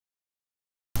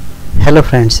Hello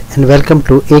friends, and welcome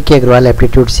to AK Agrawal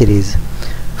Aptitude series.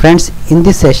 Friends, in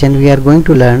this session we are going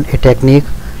to learn a technique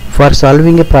for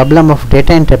solving a problem of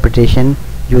data interpretation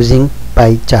using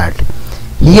pie chart.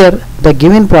 Here the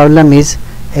given problem is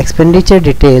expenditure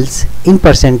details in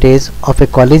percentage of a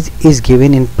college is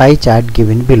given in pie chart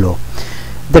given below.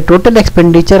 The total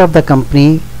expenditure of the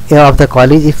company of the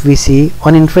college, if we see,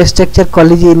 on infrastructure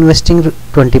college is investing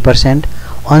 20%,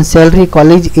 on salary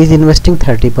college is investing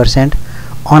 30%,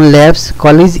 on labs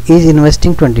college is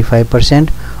investing 25%,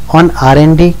 on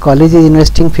R&D college is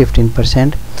investing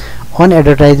 15%, on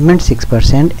advertisement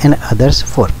 6% and others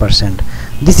 4%.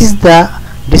 This is the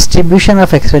distribution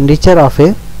of expenditure of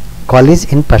a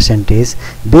college in percentage.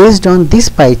 Based on this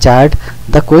pie chart,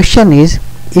 the question is,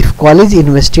 if college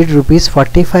invested rupees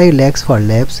 45 lakhs for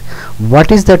labs,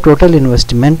 what is the total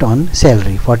investment on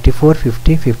salary? 44,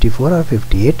 50, 54 or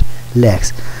 58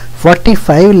 lakhs.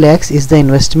 45 lakhs is the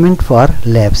investment for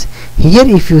labs. Here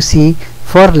if you see,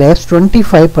 for labs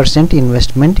 25%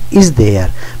 investment is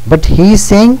there, but he is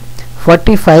saying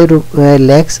 45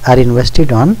 lakhs are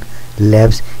invested on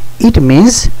labs. It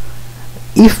means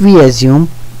if we assume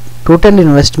total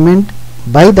investment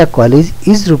by the college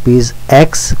is rupees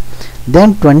X,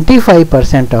 then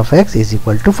 25% of X is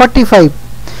equal to 45,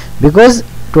 because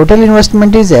total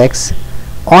investment is X,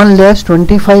 on labs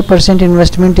 25%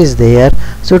 investment is there,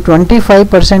 so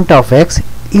 25% of X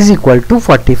is equal to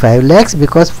 45 lakhs,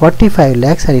 because 45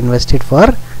 lakhs are invested for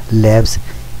labs.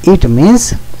 It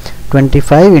means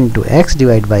 25 into X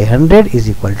divided by 100 is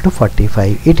equal to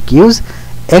 45. It gives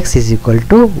X is equal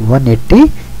to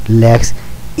 180 lakhs.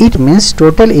 It means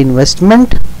total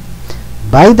investment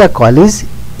by the college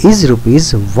is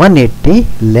rupees 180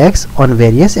 lakhs on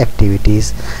various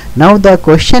activities. Now the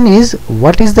question is,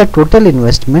 what is the total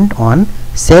investment on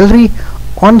salary?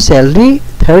 On salary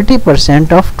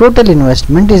 30% of total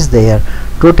investment is there.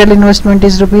 Total investment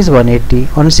is rupees 180,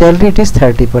 on salary it is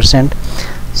 30%.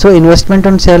 So investment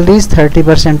on salary is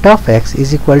 30% of X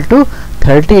is equal to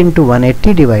 30 into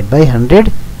 180 divided by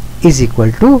 100 is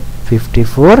equal to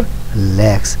 54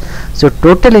 lakhs. So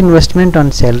total investment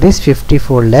on salary is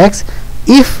 54 lakhs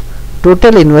if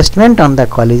total investment on the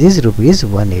college is rupees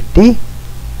 180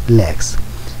 lakhs.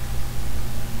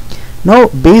 Now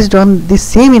based on the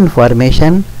same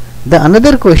information, the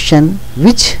another question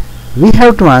which we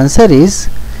have to answer is,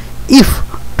 if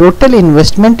total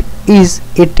investment is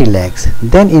 80 lakhs,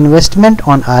 then investment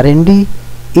on R&D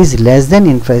is less than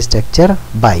infrastructure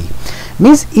by.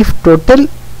 Means if total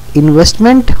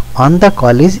investment on the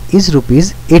college is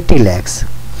rupees 80 lakhs,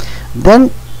 then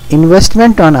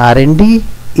investment on R&D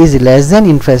is less than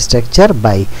infrastructure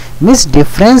by. Means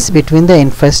difference between the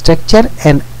infrastructure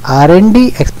and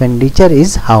R&D expenditure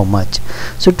is how much?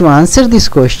 So to answer this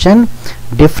question,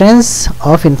 difference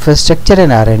of infrastructure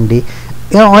and R&D,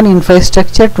 on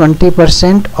infrastructure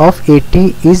 20% of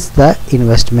 80 is the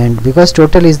investment, because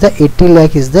total is the 80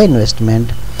 lakh is the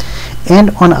investment, and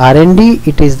on R&D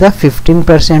it is the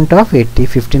 15% of 80,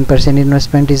 15%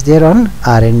 investment is there on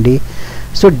R&D.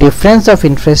 So difference of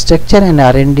infrastructure and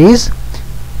R&D is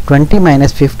 20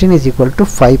 minus 15 is equal to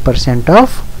 5%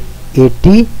 of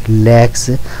 80 lakhs.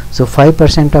 So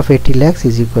 5% of 80 lakhs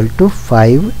is equal to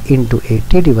 5 into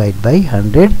 80 divided by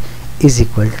 100 is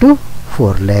equal to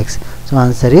 4 lakhs. So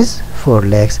answer is 4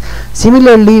 lakhs.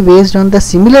 Similarly, based on the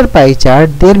similar pie chart,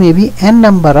 there may be n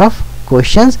number of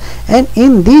questions, and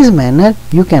in this manner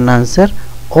you can answer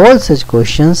all such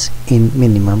questions in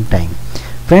minimum time.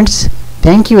 Friends,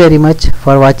 thank you very much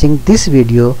for watching this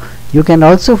video. You can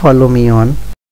also follow me on